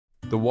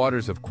The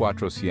waters of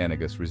Cuatro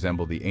Cienegas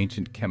resemble the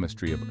ancient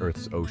chemistry of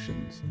Earth's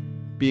oceans,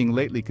 being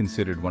lately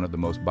considered one of the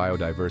most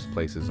biodiverse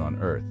places on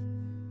Earth,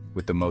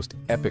 with the most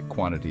epic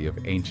quantity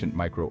of ancient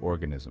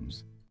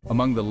microorganisms.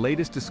 Among the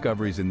latest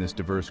discoveries in this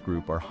diverse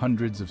group are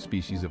hundreds of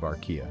species of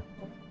archaea,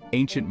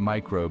 ancient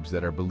microbes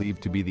that are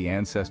believed to be the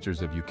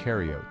ancestors of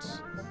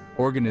eukaryotes,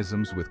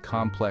 organisms with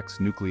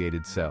complex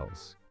nucleated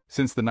cells.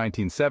 Since the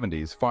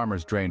 1970s,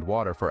 farmers drained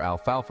water for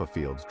alfalfa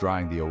fields,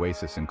 drying the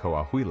oasis in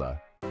Coahuila.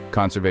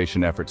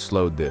 Conservation efforts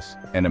slowed this,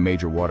 and a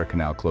major water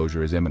canal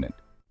closure is imminent.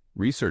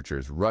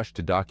 Researchers rushed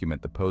to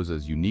document the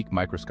posa's unique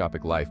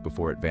microscopic life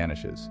before it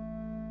vanishes.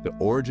 The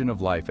origin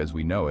of life as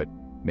we know it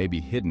may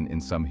be hidden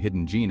in some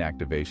hidden gene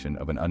activation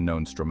of an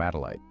unknown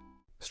stromatolite.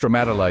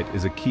 Stromatolite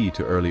is a key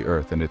to early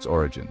Earth and its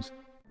origins.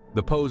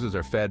 The posas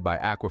are fed by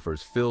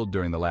aquifers filled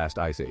during the last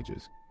ice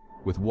ages,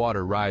 with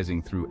water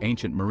rising through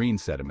ancient marine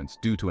sediments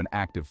due to an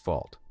active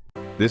fault.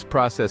 This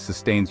process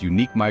sustains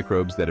unique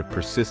microbes that have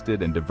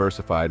persisted and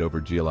diversified over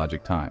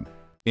geologic time.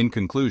 In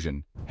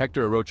conclusion,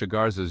 Hector Arocha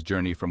Garza's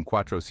journey from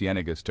Cuatro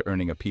Cienegas to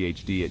earning a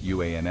PhD at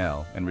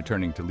UANL and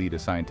returning to lead a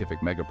scientific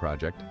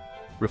megaproject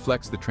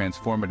reflects the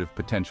transformative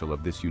potential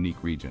of this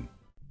unique region.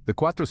 The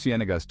Cuatro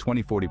Cienegas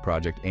 2040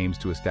 project aims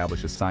to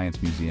establish a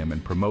science museum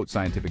and promote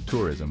scientific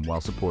tourism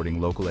while supporting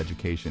local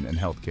education and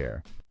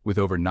healthcare. With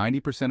over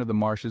 90% of the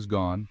marshes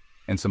gone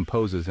and some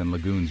posas and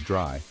lagoons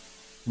dry,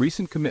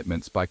 recent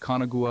commitments by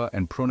Conagua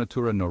and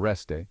Pronatura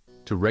Noreste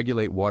to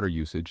regulate water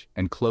usage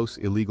and close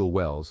illegal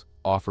wells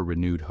offer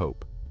renewed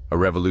hope. A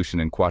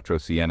revolution in Cuatro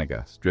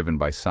Cienegas, driven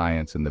by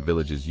science and the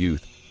village's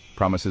youth,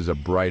 promises a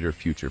brighter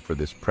future for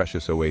this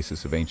precious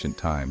oasis of ancient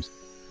times,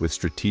 with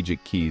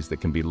strategic keys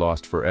that can be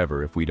lost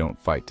forever if we don't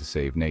fight to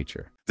save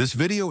nature. This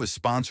video is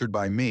sponsored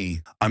by me.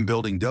 I'm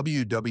building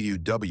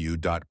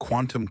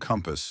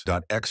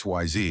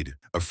www.quantumcompass.xyz,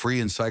 a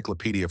free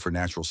encyclopedia for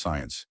natural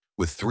science,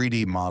 with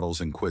 3D models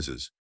and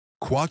quizzes.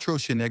 Cuatro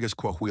Cienegas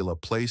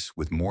Coahuila place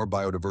with more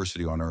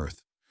biodiversity on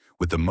Earth,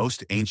 with the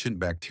most ancient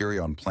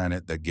bacteria on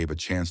planet that gave a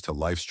chance to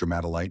life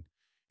stromatolite,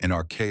 and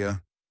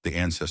archaea, the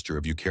ancestor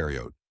of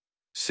eukaryote.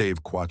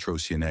 Save Cuatro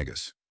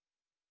Cienegas.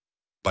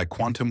 By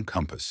Quantum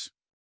Compass.